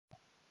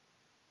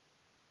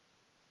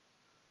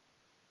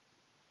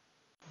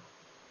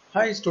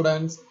Hi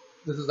students,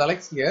 this is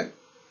Alex here.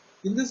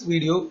 In this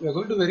video, we are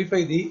going to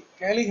verify the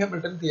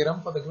Cayley-Hamilton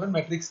theorem for the given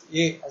matrix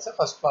A as a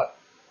first part.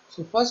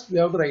 So first we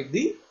have to write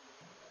the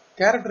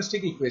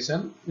characteristic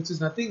equation, which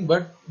is nothing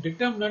but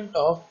determinant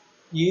of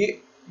A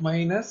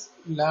minus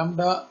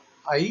lambda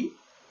I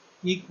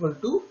equal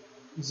to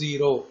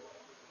 0.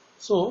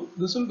 So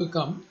this will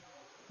become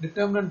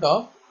determinant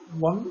of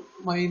 1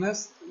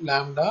 minus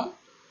lambda,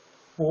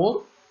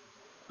 4,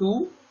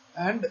 2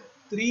 and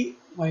 3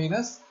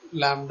 minus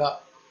lambda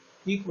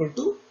equal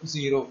to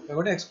 0. We are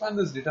going to expand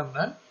this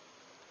determinant.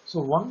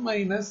 So 1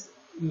 minus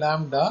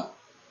lambda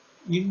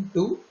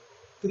into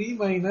 3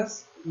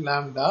 minus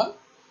lambda,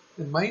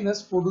 then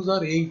minus 4 2s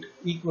are 8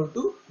 equal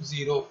to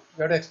 0.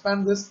 We have to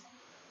expand this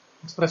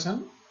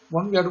expression.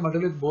 1 we have to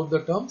multiply with both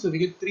the terms. So we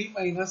get 3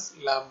 minus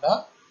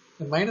lambda.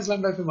 Then minus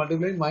lambda if we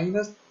multiply,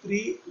 minus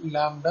 3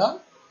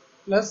 lambda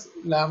plus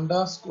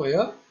lambda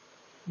square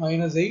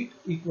minus 8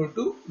 equal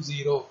to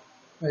 0.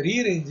 By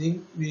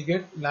rearranging, we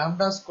get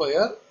lambda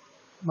square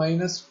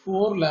minus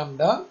 4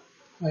 lambda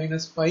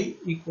minus 5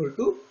 equal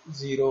to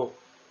 0.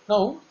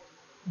 Now,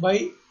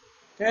 by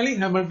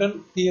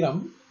Cayley-Hamilton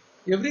theorem,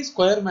 every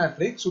square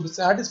matrix should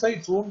satisfy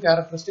its own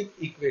characteristic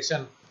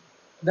equation.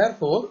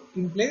 Therefore,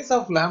 in place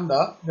of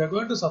lambda, we are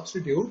going to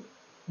substitute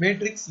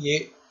matrix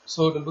A.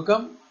 So, it will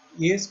become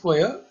A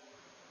square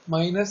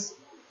minus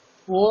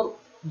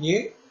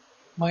 4A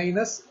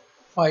minus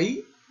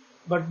 5.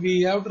 But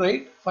we have to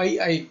write phi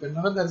I.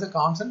 Whenever there is a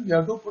constant, we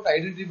have to put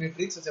identity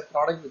matrix as a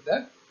product with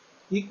that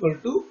equal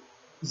to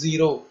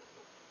 0.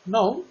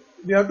 Now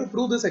we have to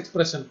prove this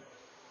expression.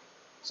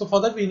 So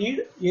for that we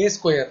need A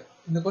square.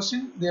 In the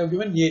question they have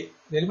given A.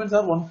 The elements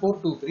are 1,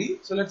 4, 2, 3.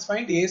 So let's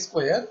find A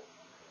square.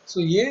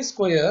 So A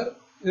square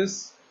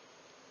is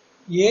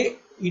A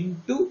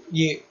into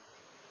A.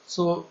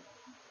 So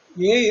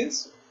A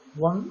is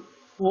 1,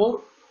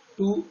 4,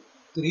 2,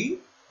 3.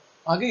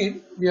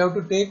 Again we have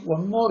to take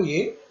one more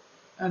A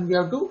and we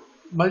have to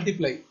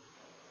multiply.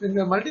 When we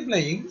are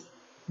multiplying,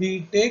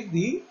 we take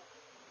the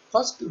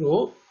first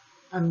row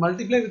and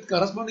multiply with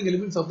corresponding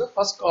elements of the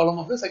first column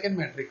of the second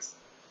matrix.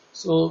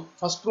 So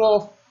first row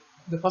of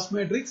the first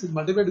matrix is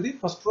multiplied to the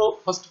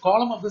first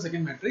column of the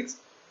second matrix,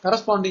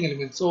 corresponding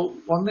elements. So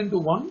 1 into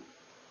 1,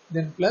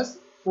 then plus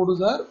 4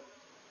 2s are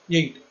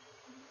 8.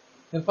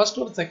 Then first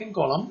row of the second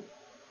column,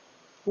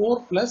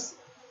 4 plus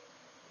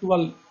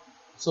 12.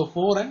 So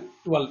 4 and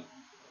 12.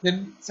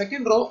 Then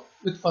second row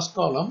with first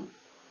column,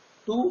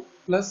 2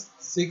 plus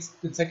 6.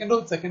 With second row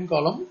with second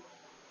column,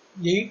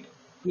 8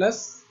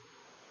 plus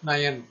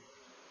 9.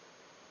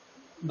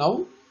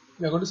 Now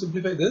we are going to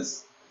simplify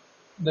this.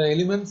 The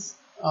elements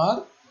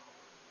are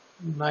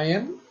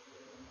 9,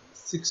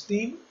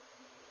 16,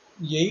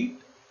 8,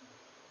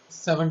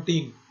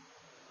 17.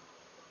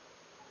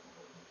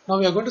 Now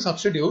we are going to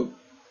substitute.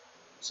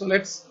 So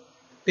let's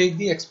take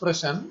the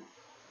expression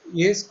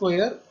A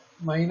square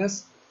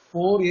minus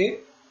 4A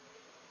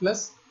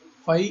plus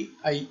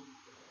 5I.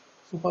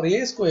 So for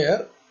A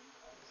square,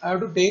 I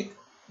have to take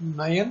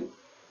 9,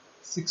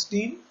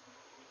 16,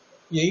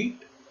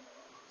 8,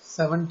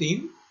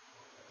 17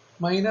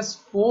 minus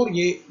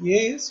 4A.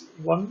 A is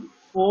 1,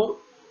 4,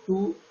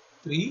 2,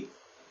 3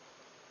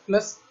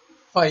 plus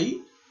 5.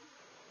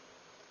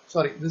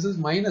 Sorry, this is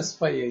minus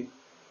 5I.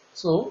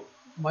 So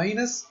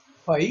minus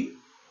 5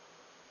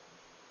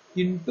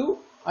 into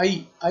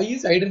I. I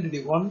is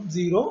identity 1,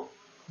 0,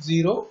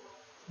 0,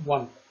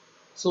 1.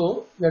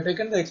 So we have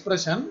taken the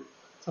expression,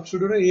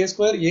 substituted A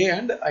square, A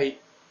and I.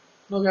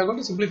 Now we are going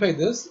to simplify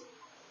this.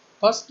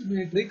 First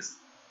matrix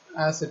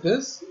as it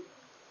is,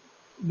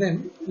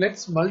 then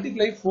let's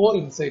multiply 4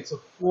 inside.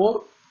 So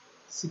 4,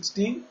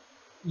 16,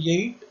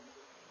 8,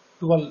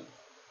 12.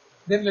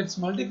 Then let's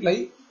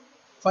multiply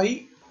 5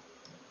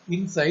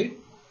 inside.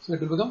 So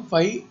it will become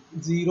 5,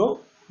 0,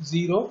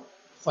 0,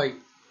 5.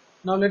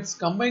 Now let's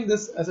combine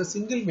this as a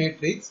single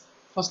matrix.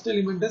 First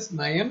element is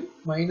 9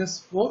 minus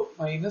 4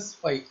 minus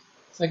 5.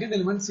 Second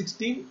element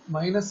 16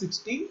 minus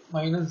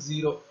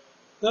 0.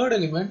 Third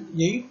element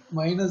 8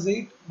 minus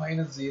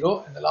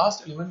 0, and the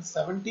last element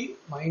 17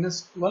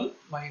 minus 12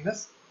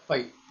 minus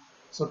 5.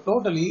 So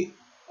totally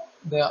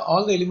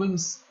all the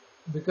elements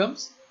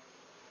becomes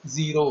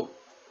 0.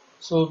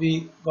 So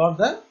we got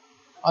the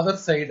other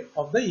side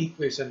of the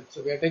equation.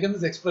 So we have taken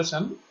this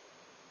expression,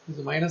 this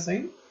is a minus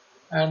sign,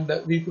 and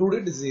we proved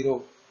it is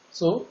 0.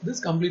 So this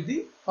completes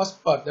the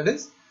first part, that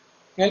is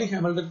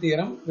Cayley-Hamilton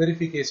theorem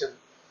verification.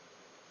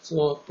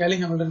 So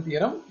Cayley-Hamilton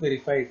theorem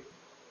verified.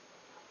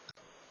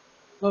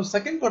 Now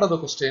second part of the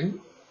question,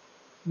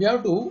 we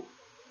have to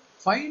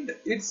find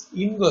its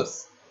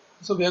inverse.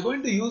 So we are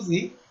going to use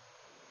the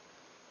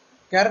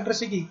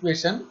characteristic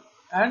equation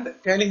and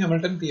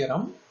Cayley-Hamilton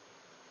theorem.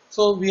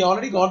 So we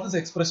already got this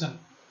expression,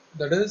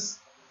 that is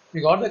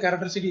we got the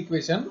characteristic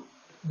equation.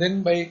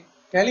 Then by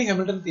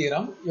Cayley-Hamilton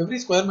theorem, every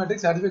square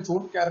matrix has its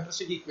own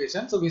characteristic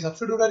equation. So we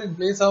substituted in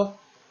place of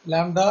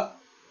lambda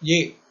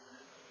A.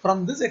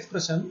 From this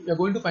expression, we are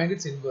going to find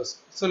its inverse.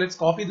 So let's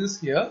copy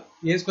this here.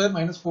 A square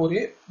minus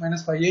 4A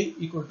minus 5A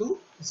equal to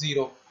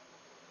 0.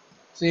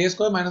 So a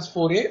square minus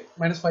 4a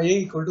minus 5a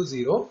equal to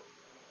 0.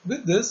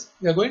 With this,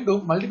 we are going to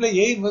multiply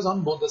a inverse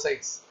on both the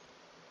sides.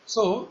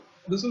 So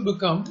this will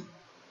become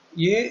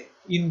a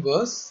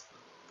inverse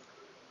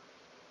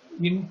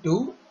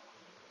into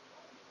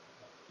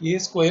a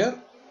square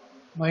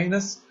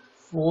minus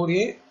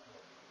 4a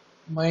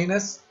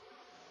minus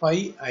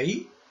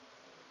 5i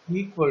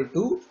equal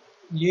to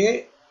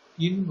a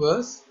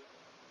inverse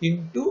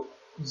into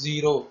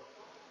 0.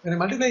 When I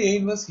multiply a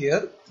inverse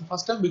here, the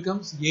first term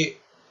becomes a.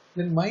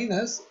 Then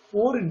minus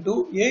 4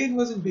 into a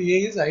inverse into a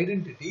is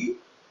identity.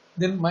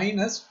 Then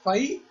minus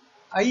 5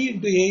 I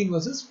into a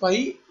inverse is 5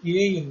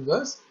 a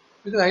inverse,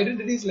 because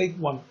identity is like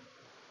 1.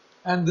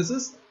 And this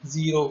is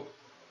 0.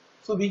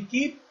 So we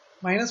keep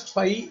minus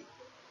 5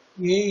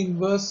 a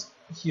inverse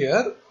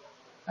here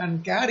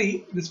and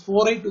carry this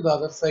 4i to the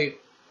other side.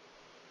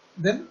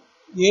 Then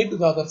a to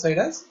the other side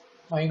as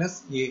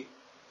minus a.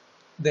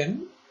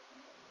 Then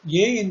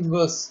a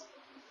inverse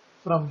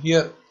from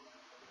here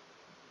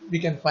we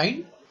can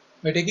find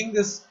by taking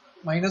this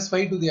minus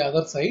 5 to the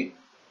other side.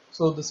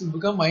 So this will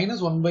become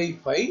minus 1 by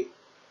 5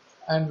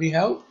 and we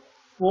have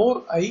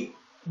 4i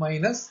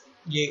minus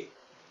a.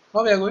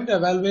 Now we are going to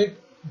evaluate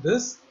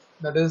this,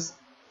 that is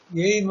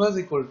a inverse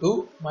equal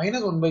to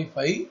minus 1 by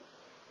 5.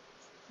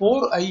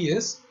 4i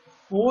is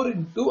 4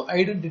 into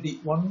identity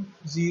 1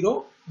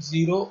 0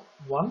 0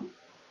 1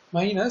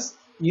 minus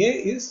a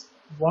is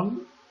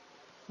 1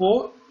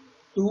 4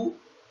 2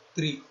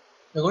 3.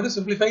 We are going to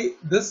simplify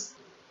this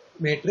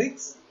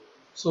matrix.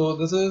 So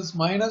this is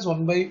minus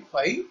 1 by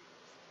 5.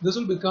 This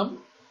will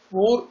become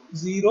 4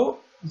 0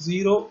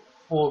 0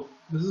 4.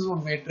 This is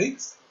one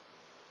matrix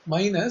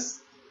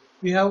minus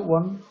we have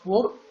 1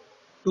 4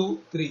 2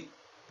 3.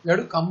 We have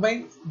to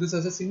combine this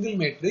as a single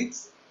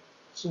matrix.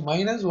 So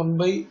minus 1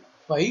 by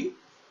 5,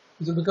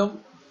 this will become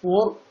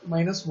 4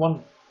 minus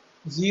 1,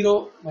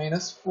 0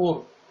 minus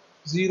 4,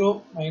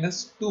 0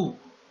 minus 2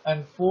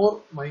 and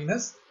 4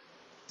 minus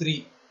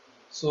 3.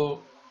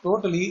 So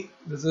totally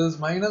this is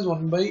minus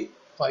 1 by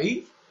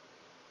 5,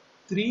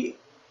 3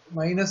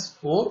 minus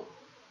 4,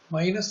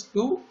 minus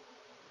 2,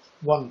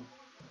 1.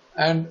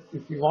 And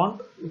if we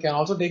want, we can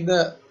also take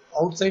the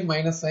outside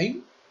minus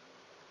sign.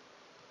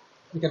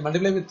 We can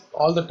multiply with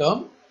all the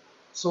term.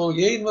 So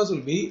a inverse will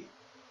be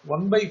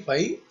 1 by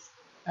 5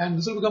 and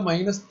this will become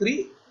minus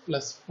 3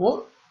 plus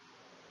 4,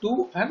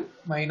 2 and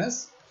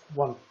minus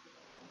 1.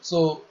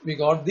 So we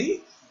got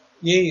the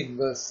a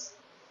inverse.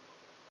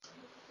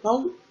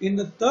 Now in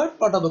the third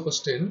part of the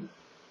question,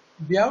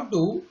 we have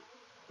to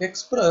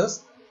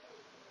express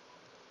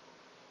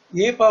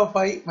a power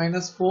 5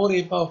 minus 4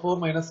 a power 4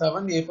 minus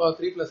 7 a power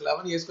 3 plus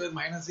 11 a square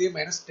minus a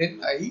minus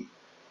 10i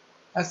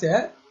as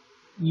a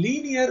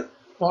linear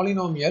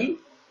polynomial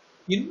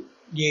in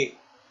A.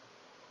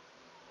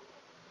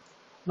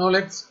 Now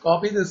let's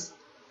copy this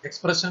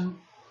expression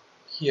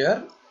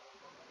here.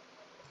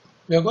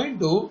 We are going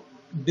to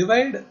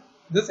divide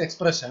this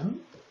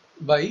expression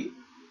by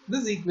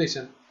this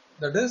equation,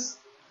 that is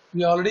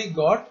we already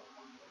got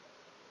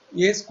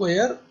a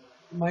square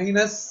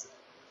minus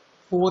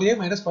 4a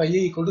minus 5a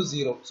equal to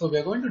 0. So we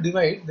are going to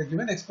divide the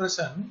given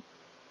expression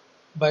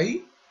by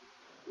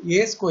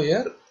a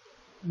square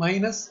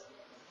minus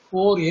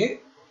 4a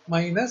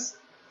minus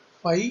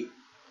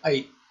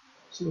 5i.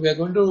 So we are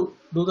going to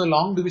do the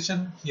long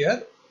division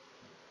here.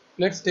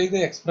 Let's take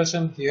the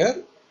expression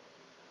here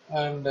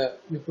and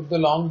we put the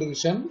long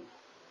division,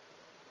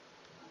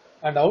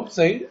 and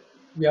outside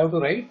we have to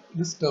write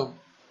this term,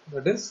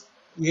 that is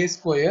a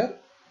square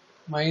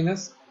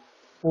minus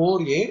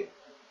 4a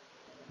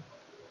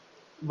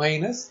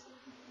minus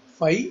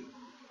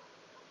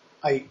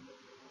 5i.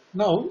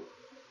 Now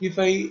if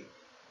I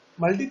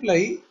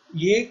multiply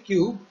a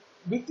cube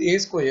with a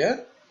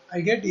square,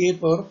 I get a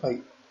power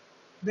 5.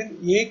 Then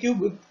a cube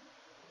with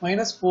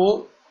minus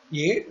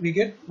 4a, we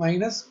get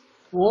minus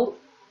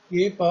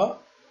 4a power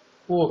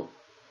 4.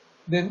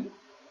 Then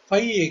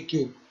 5a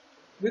cube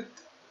with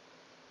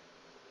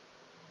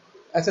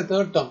as a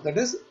third term, that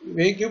is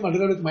a cube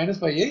multiplied with minus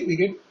 5a, we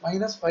get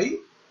minus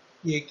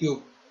 5a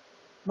cube.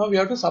 Now we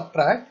have to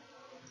subtract.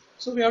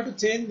 So we have to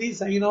change the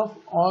sign of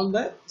all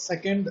the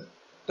second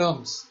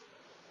terms.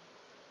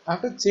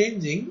 After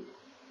changing,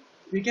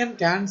 we can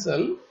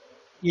cancel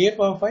a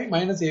power 5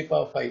 minus a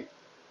power 5.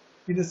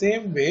 In the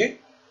same way,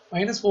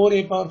 minus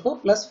 4a power 4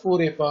 plus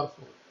 4a power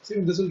 4. See,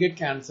 this will get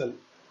cancelled.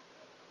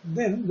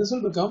 Then this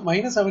will become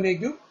minus 7a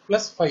cube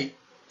plus 5.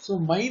 So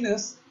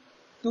minus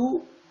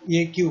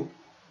 2a cube.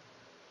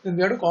 Then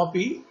we have to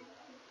copy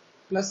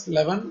plus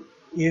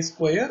 11a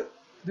square,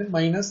 then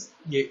minus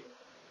a.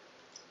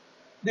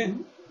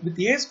 Then with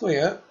a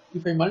square,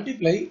 if I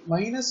multiply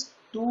minus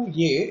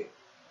 2a,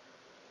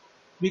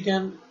 we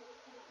can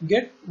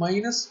get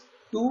minus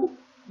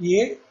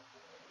 2a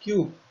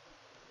cube.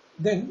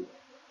 Then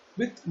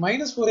with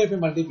minus 4a if I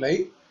multiply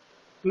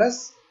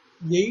plus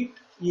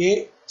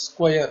 8a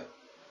square.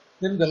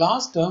 Then the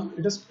last term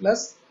it is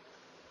plus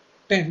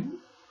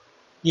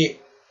 10a.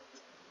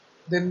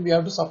 Then we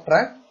have to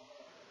subtract.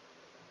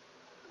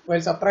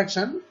 While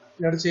subtraction,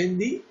 we have to change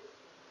the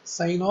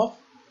sign of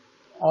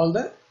all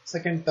the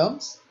second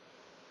terms.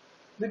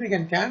 Then we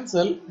can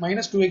cancel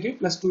minus 2a cube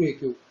plus 2a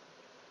cube.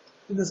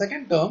 In the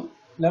second term,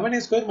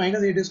 11a square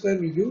minus 8a square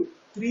will give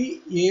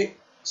 3a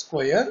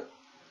square,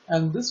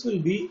 and this will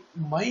be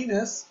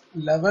minus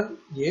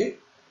 11a,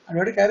 and we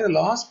have to carry the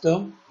last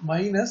term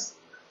minus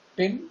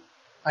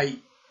 10i.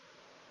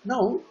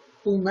 Now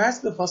to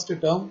match the first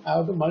term, I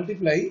have to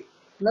multiply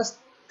plus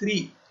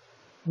 3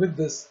 with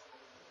this.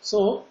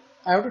 So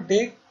I have to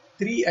take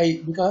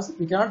 3i because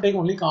we cannot take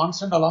only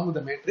constant along with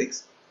the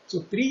matrix. So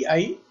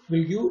 3i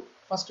will give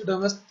first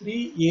term as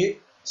 3a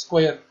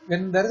square.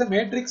 When there is a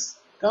matrix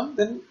come,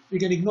 then we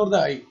can ignore the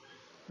I.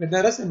 When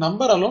there is a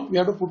number alone, we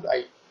have to put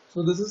I.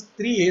 So this is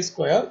 3a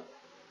square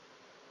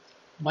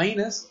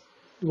minus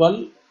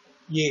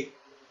 12a,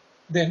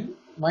 then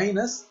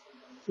minus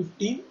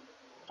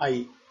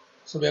 15i.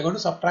 So we are going to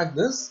subtract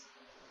this.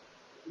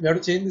 We have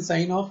to change the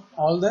sign of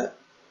all the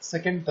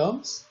second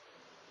terms.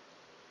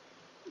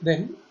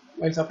 Then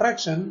by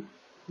subtraction,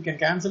 we can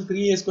cancel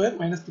 3a square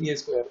minus 3a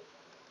square.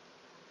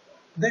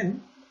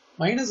 Then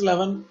minus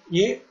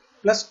 11a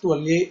plus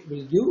 12a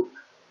will give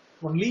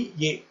only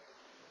a.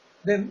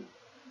 Then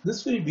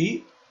this will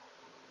be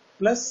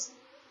plus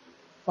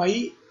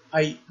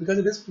 5i because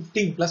it is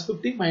 15 plus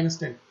 15 minus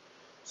 10.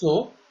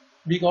 So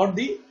we got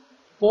the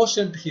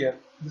quotient here.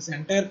 This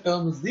entire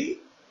term is the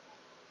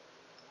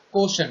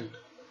quotient.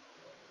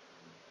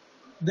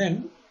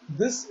 Then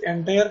this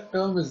entire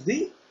term is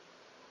the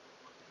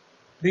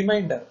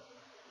remainder,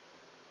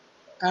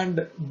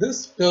 and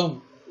this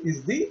term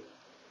is the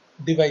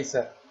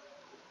divisor.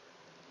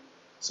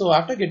 So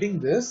after getting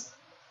this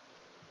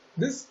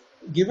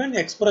given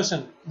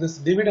expression, this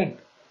dividend,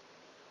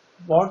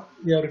 what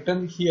we have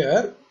written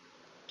here,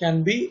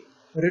 can be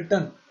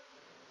written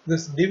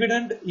this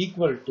dividend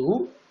equal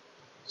to,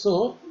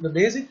 so the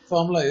basic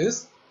formula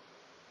is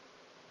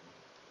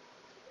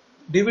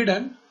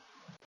dividend,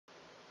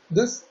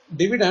 this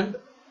dividend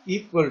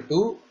equal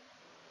to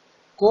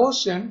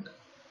quotient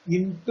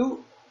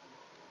into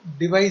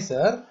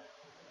divisor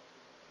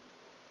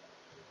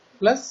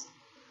plus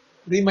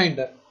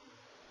remainder.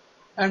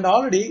 And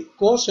already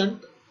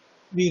quotient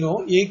we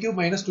know a cube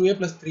minus 2a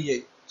plus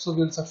 3a. So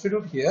we will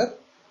substitute here,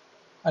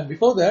 and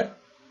before that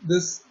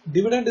this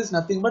dividend is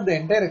nothing but the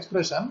entire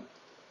expression.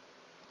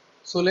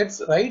 So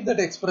let's write that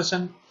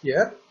expression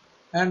here,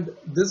 and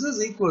this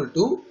is equal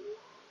to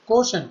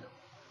quotient.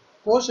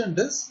 Quotient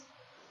is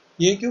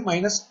a cube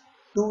minus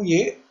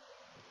 2a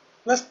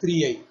plus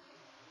 3a.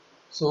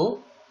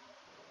 So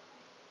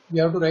we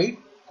have to write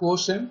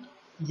quotient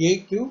a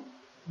cube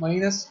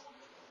minus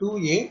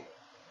 2a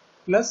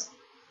plus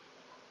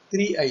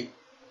 3i.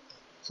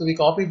 So we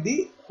copied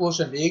the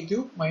quotient a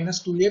cube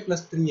minus 2a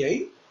plus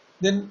 3i.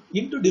 Then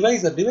into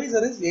divisor.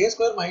 Divisor is a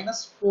square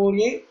minus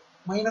 4a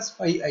minus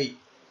 5i.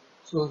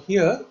 So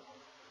here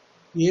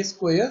a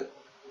square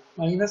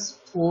minus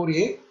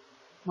 4a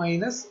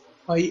minus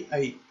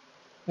 5i.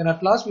 Then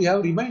at last we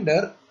have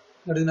remainder,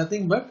 that is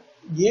nothing but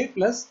a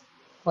plus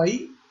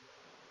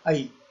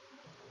 5i.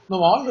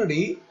 Now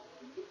already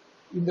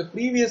in the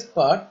previous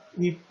part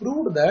we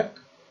proved that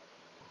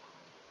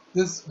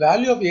this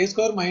value of a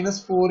square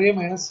minus 4a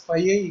minus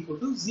 5a equal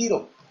to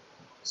 0.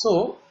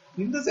 So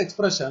in this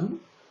expression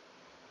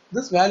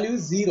this value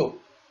is 0.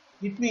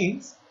 It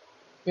means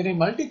when I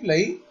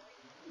multiply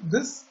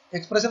this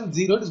expression with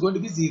 0, it is going to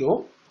be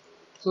 0.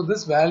 So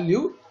this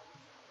value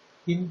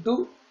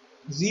into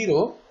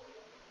 0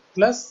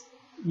 plus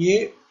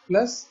a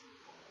plus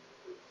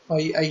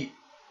 5i.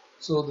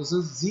 So this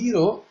is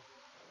 0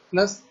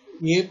 plus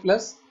a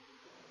plus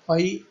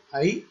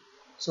 5i.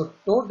 So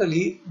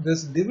totally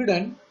this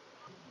dividend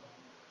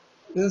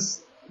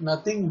is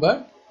nothing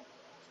but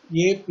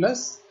a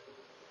plus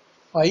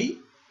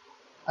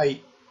 5i.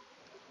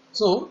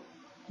 So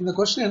in the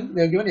question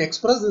we are given to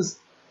express this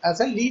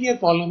as a linear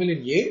polynomial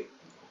in a,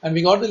 and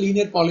we got the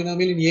linear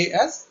polynomial in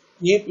a as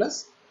a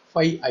plus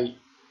 5i.